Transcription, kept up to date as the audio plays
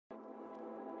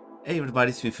Hey everybody,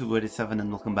 it's me February 7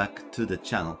 and welcome back to the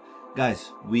channel.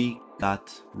 Guys, we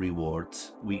got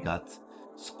rewards. We got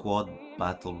squad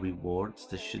battle rewards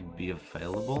that should be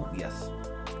available. Yes.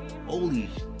 Holy,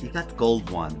 he got gold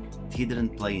one. He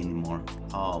didn't play anymore.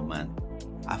 Oh man.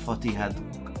 I thought he had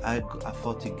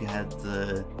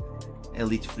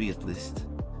Elite 3 at least.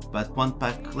 But one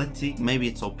pack, let's see, maybe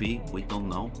it's OP. We don't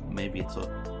know. Maybe it's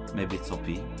OP.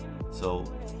 So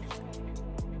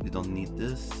we don't need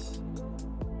this.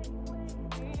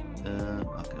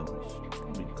 Okay,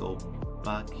 we go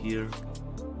back here.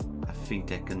 I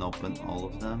think I can open all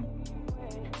of them.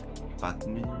 Back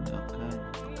me,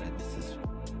 okay, this is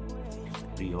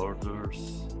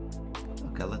pre-orders.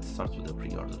 Okay, let's start with the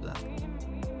pre-order then.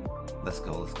 Let's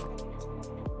go.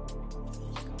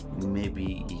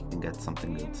 Maybe he can get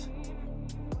something good.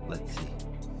 Let's see.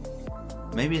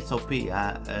 Maybe it's OP,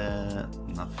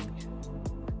 nothing.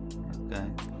 Okay.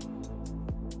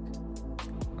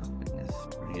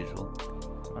 Usual.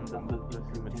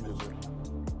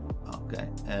 Okay,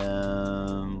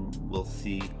 we'll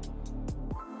see.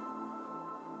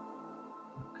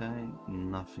 Okay,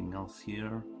 nothing else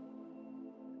here.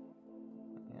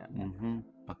 Yeah.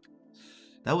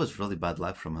 That was really bad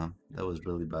luck from him. That was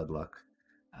really bad luck.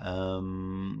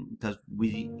 Because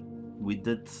we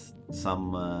did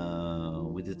some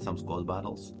squad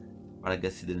battles, but I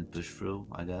guess he didn't push through.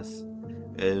 I guess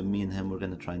me and him we're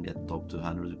gonna try and get top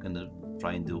 200. We're gonna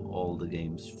try and do all the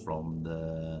games from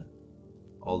the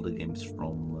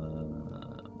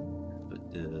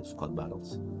squad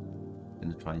battles.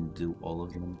 Gonna try and do all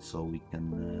of them so we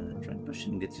can try and push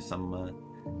and get you some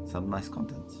nice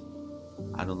content.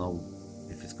 I don't know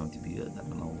if it's going to be good. I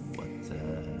don't know what's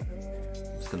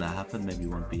gonna happen. Maybe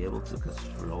we won't be able to because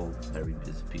we're all very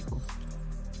busy people.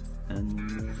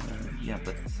 And yeah,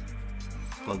 but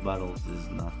squad battles is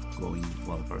not going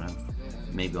well for him.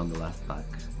 Maybe on the last pack.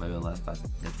 Maybe on the last pack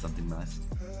get something nice.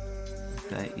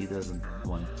 Okay, he doesn't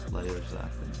want players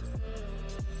acting.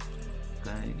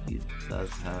 Okay, he does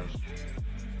have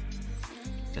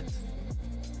shit.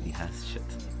 He has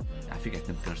shit. I think I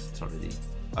can curse it already.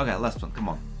 Okay, last one, come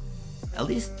on. At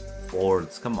least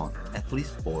boards, come on. At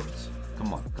least boards.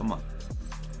 Come on.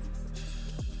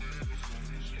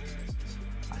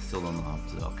 I still don't know how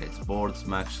to. Okay, it's boards,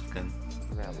 Mexican.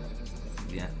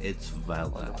 Yeah, it's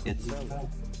valid. It's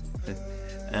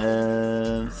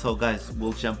so guys,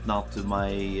 we'll jump now to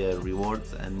my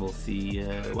rewards and we'll see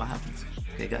what happens.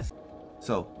 Okay, guys.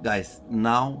 So guys,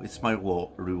 now it's my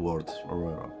reward.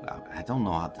 I don't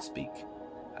know how to speak.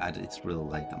 It's really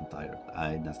late. I'm tired.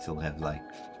 I still have like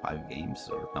 5 games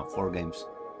or no 4 games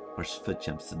for foot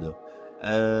champs to do.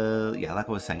 Yeah, like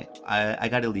I was saying, I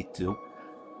got Elite 2.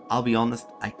 I'll be honest,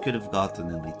 I could have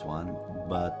gotten Elite 1,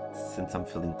 but since I'm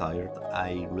feeling tired,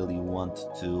 I really want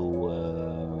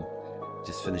to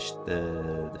just finish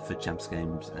the Foot Champs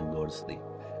games and go to sleep.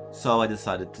 So I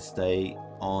decided to stay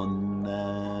on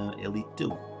Elite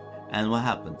 2. And what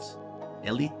happens?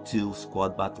 Elite 2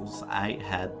 squad battles, I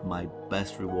had my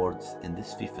best rewards in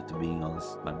this FIFA, to be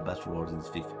honest. My best rewards in this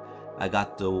FIFA. I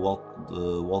got the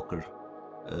Walker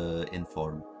in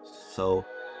form. So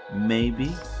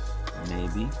maybe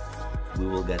we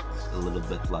will get a little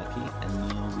bit lucky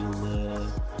and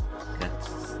we'll get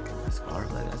this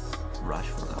card, I guess.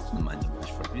 Rashford, I don't mind the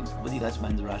Rashford. Would you guys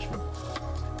mind the Rashford?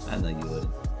 I know you would.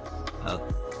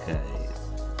 Okay.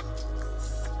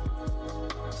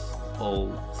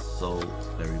 So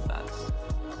very bad.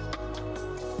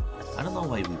 I don't know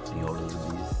why we pre-ordered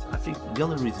these. I think the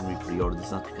only reason we pre-ordered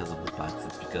is not because of the packs,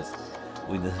 it's because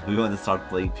we want to start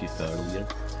playing FIFA earlier.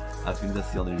 I think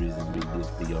that's the only reason we did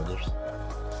pre-orders.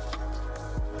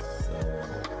 So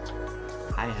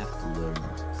I have to learn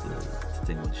to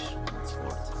distinguish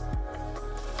sports.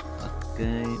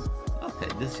 Okay,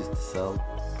 this is to sell.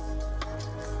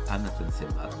 I'm not gonna say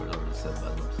bad word, I already said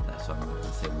bad words, so I'm not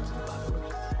gonna say another bad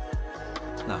word.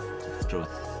 No, it's true.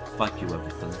 Fuck you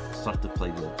everything. Start to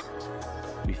play good.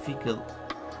 Benfica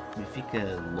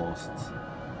lost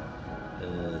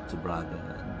to Braga,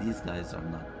 and these guys are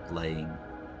not playing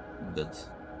good.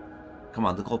 Come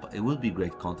on, the gold pack. It would be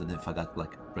great content if I got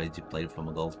like a crazy player from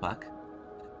a gold pack.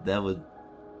 That would,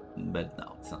 but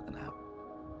no, it's not gonna happen.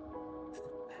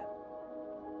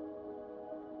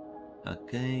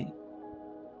 Okay.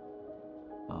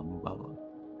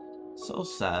 So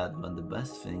sad when the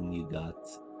best thing you got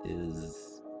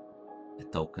is a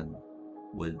token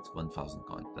with 1,000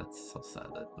 coins. That's so sad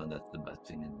when that's the best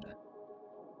thing in there.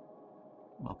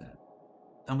 Okay.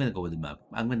 I'm gonna go with the map.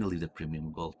 I'm gonna leave the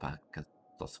premium gold pack because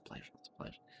lots of players.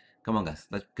 Come on, guys.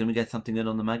 Can we get something good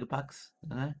on the mega packs?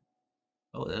 Okay.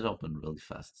 Oh, that opened really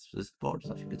fast. Is it boards?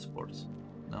 I think it's boards.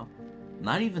 No,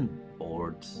 not even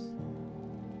board.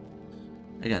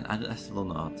 Again, I still don't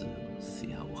know how to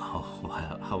see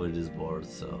how it is board.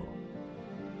 So,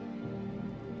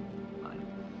 my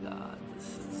God, this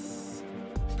is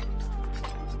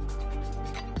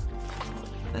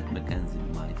that Mackenzie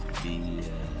might be.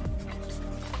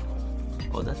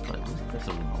 Oh, that's right. That's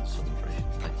a Ronaldo celebration.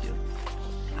 Right here.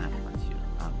 I'm right here.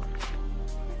 I'm right here.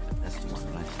 That's the one,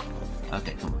 right?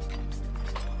 Okay, come on.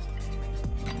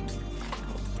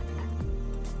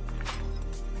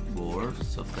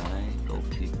 Boards, okay,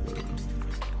 goalkeeper.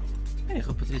 Hey,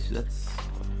 Repetition, that's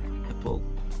a pull.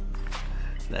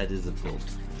 That is a pull.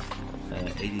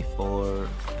 84,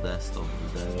 that's over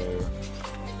there.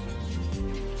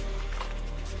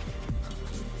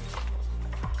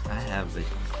 I have a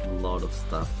lot of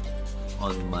stuff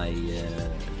on my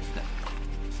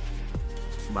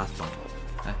last one.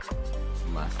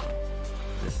 Last one.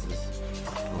 This is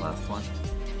the last one.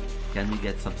 Can we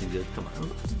get something good? Come on,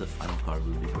 the final card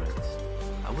would be great.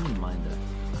 I wouldn't mind that.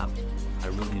 I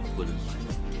really wouldn't mind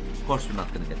it. Of course, we're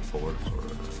not gonna get boards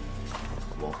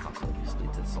or wall cups, obviously.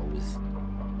 That's always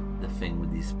the thing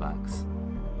with these packs.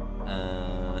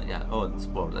 Yeah. Oh, this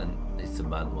board, and it's a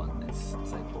bad one. It's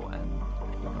Psycho, and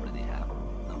we already have.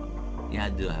 No. Yeah, I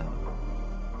do have.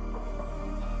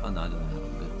 Oh no, I don't have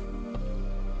them. Good.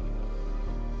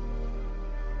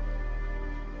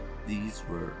 These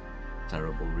were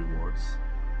terrible rewards.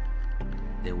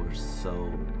 They were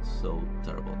so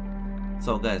terrible.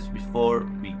 So guys, before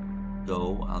we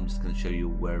go, I'm just gonna show you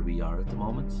where we are at the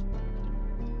moment.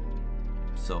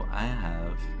 So I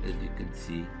have, as you can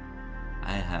see,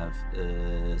 I have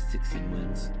 16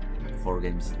 wins, 4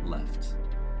 games left.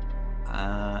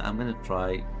 I'm gonna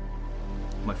try.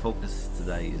 My focus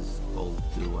today is gold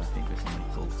 2. I think I can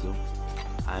make gold 2.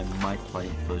 I might try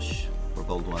and push for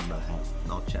gold 1, but I have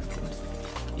no chance in it.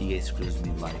 EA screws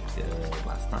me like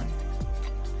last time.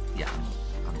 Yeah,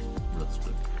 I'm real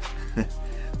screwed.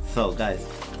 So guys,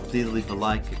 please leave a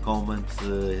like, a comment,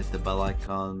 hit the bell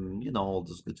icon, you know, all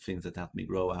those good things that help me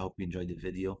grow. I hope you enjoyed the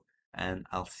video, and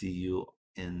I'll see you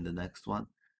in the next one,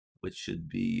 which should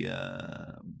be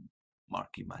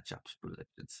marquee matchups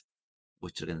predictions,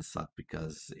 which are gonna suck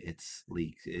because it's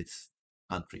leagues, it's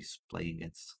countries playing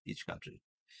against each country.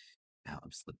 Now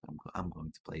I'm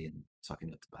going to play in, so I can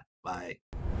go to bed. Bye.